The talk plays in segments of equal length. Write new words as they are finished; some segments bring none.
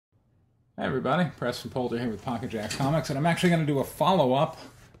Hey everybody, Preston Polter here with Pocket Jack Comics, and I'm actually going to do a follow-up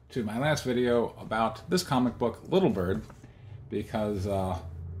to my last video about this comic book, Little Bird, because I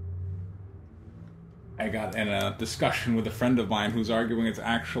got in a discussion with a friend of mine who's arguing it's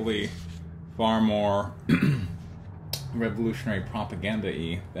actually far more revolutionary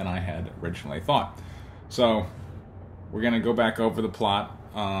propaganda-y than I had originally thought. So, we're going to go back over the plot.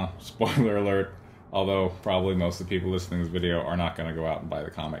 Spoiler alert, although probably most of the people listening to this video are not going to go out and buy the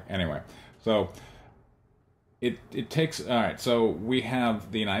comic. Anyway, so it takes... Alright, so we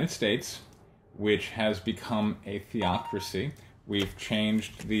have the United States, which has become a theocracy. We've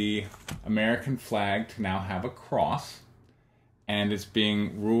changed the American flag to now have a cross, and it's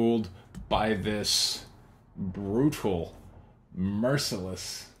being ruled by this brutal,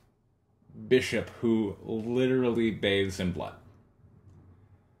 merciless bishop who literally bathes in blood.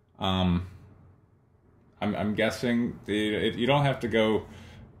 I'm guessing you don't have to go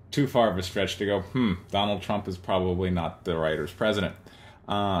too far of a stretch to go, Donald Trump is probably not the writer's president.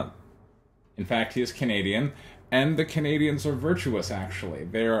 In fact, he is Canadian, and the Canadians are virtuous, actually.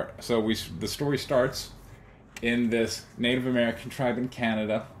 The story starts in this Native American tribe in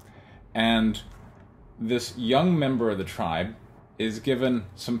Canada, and this young member of the tribe is given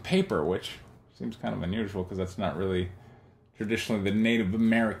some paper, which seems kind of unusual because that's not really traditionally the Native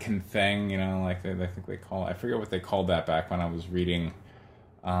American thing, you know, like I think they call it. I forget what they called that back when I was reading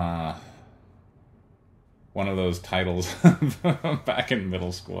one of those titles back in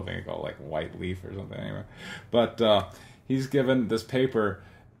middle school. I think they called it like White Leaf or something. Anyway, but he's given this paper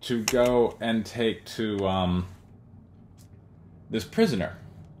to go and take to this prisoner.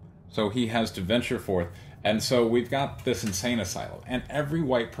 So he has to venture forth. And so we've got this insane asylum. And every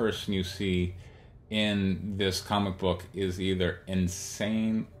white person you see in this comic book is either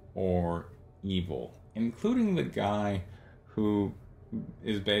insane or evil, including the guy who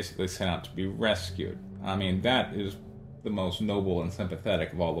is basically sent out to be rescued. I mean, that is the most noble and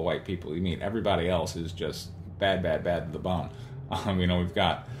sympathetic of all the white people you meet. Everybody else is just bad, bad, bad to the bone. We've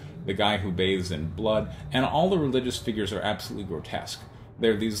got the guy who bathes in blood, and all the religious figures are absolutely grotesque.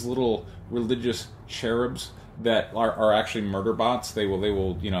 They're these little religious cherubs that are actually murder bots. They will,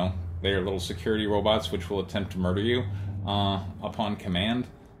 they are little security robots which will attempt to murder you upon command.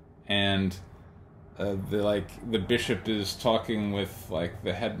 And the bishop is talking with like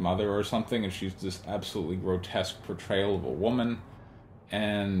the head mother or something, and she's this absolutely grotesque portrayal of a woman.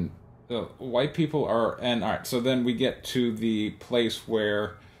 And white people are... And alright, so then we get to the place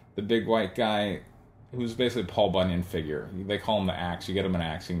where the big white guy, who's basically a Paul Bunyan figure, they call him the Axe, you get him an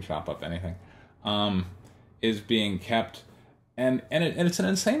axe, you can chop up anything, is being kept, and it's an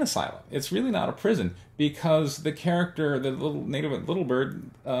insane asylum. It's really not a prison, because the character, the little bird,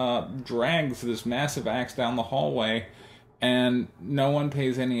 drags this massive axe down the hallway, and no one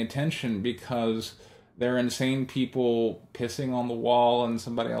pays any attention because there are insane people pissing on the wall and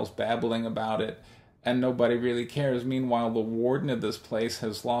somebody else babbling about it, and nobody really cares. Meanwhile, the warden of this place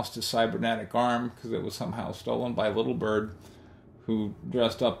has lost his cybernetic arm because it was somehow stolen by Little Bird, who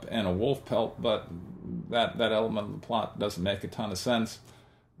dressed up in a wolf pelt, but that element of the plot doesn't make a ton of sense.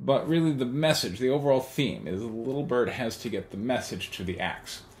 But really the message, the overall theme, is Little Bird has to get the message to the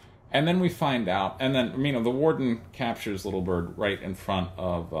Axe. And then we find out, and then, the warden captures Little Bird right in front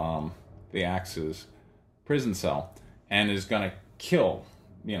of the Axe's prison cell, and is going to kill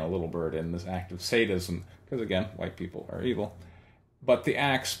Little Bird in this act of sadism, because again, white people are evil. But the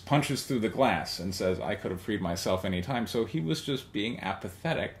Axe punches through the glass and says, I could have freed myself any time. So he was just being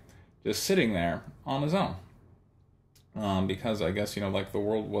apathetic, just sitting there on his own. Because I guess, the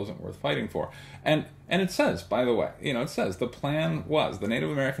world wasn't worth fighting for. And it says, by the way, it says the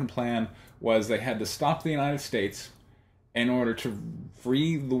Native American plan was they had to stop the United States in order to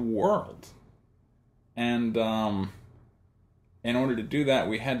free the world. And in order to do that,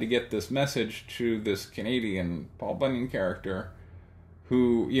 we had to get this message to this Canadian Paul Bunyan character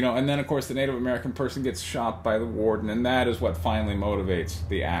who, and then, of course, the Native American person gets shot by the warden, and that is what finally motivates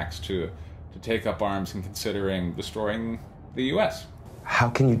the Axe to take up arms and considering destroying the U.S. How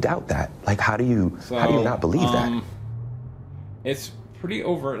can you doubt that? Like, how do you not believe that? It's pretty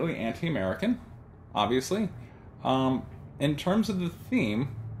overtly anti-American, obviously. In terms of the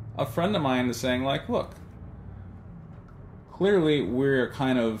theme, a friend of mine is saying, like, look, clearly we're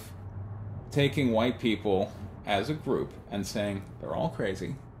kind of taking white people as a group and saying they're all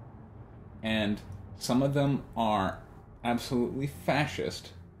crazy, and some of them are absolutely fascist,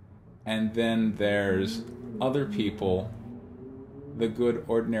 and then there's other people, the good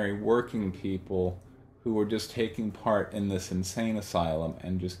ordinary working people, who are just taking part in this insane asylum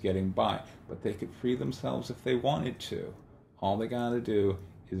and just getting by. But they could free themselves if they wanted to. All they gotta do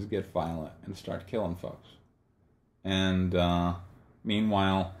is get violent and start killing folks. And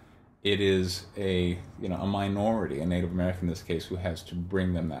meanwhile, it is a minority, a Native American in this case, who has to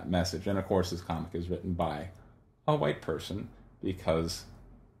bring them that message. And of course, this comic is written by a white person because,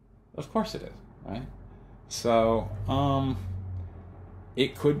 of course, it is, right? So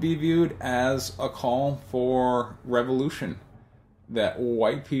it could be viewed as a call for revolution, that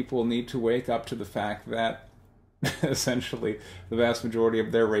white people need to wake up to the fact that essentially the vast majority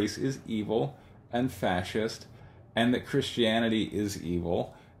of their race is evil and fascist, and that Christianity is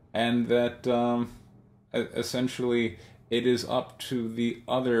evil, and that essentially it is up to the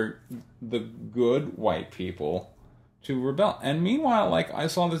good white people to rebel. And meanwhile, like, I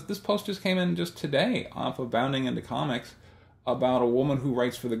saw this post just came in just today off of Bounding Into Comics about a woman who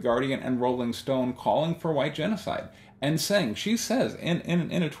writes for The Guardian and Rolling Stone calling for white genocide, and saying, she says in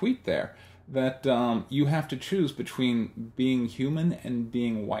a tweet there, that you have to choose between being human and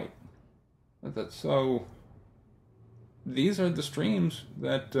being white. So these are the streams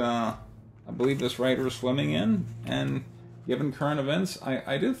that I believe this writer is swimming in, and given current events,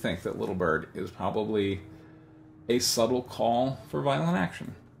 I do think that Little Bird is probably a subtle call for violent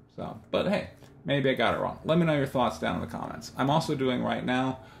action. So, but hey, maybe I got it wrong. Let me know your thoughts down in the comments. I'm also doing right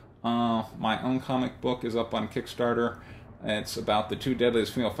now, my own comic book is up on Kickstarter. It's about the 2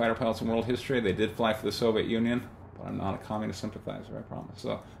 deadliest female fighter pilots in world history. They did fly for the Soviet Union, but I'm not a communist sympathizer, I promise.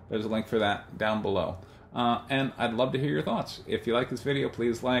 So there's a link for that down below. And I'd love to hear your thoughts. If you like this video,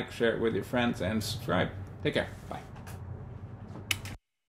 please like, share it with your friends, and subscribe. Take care. Bye.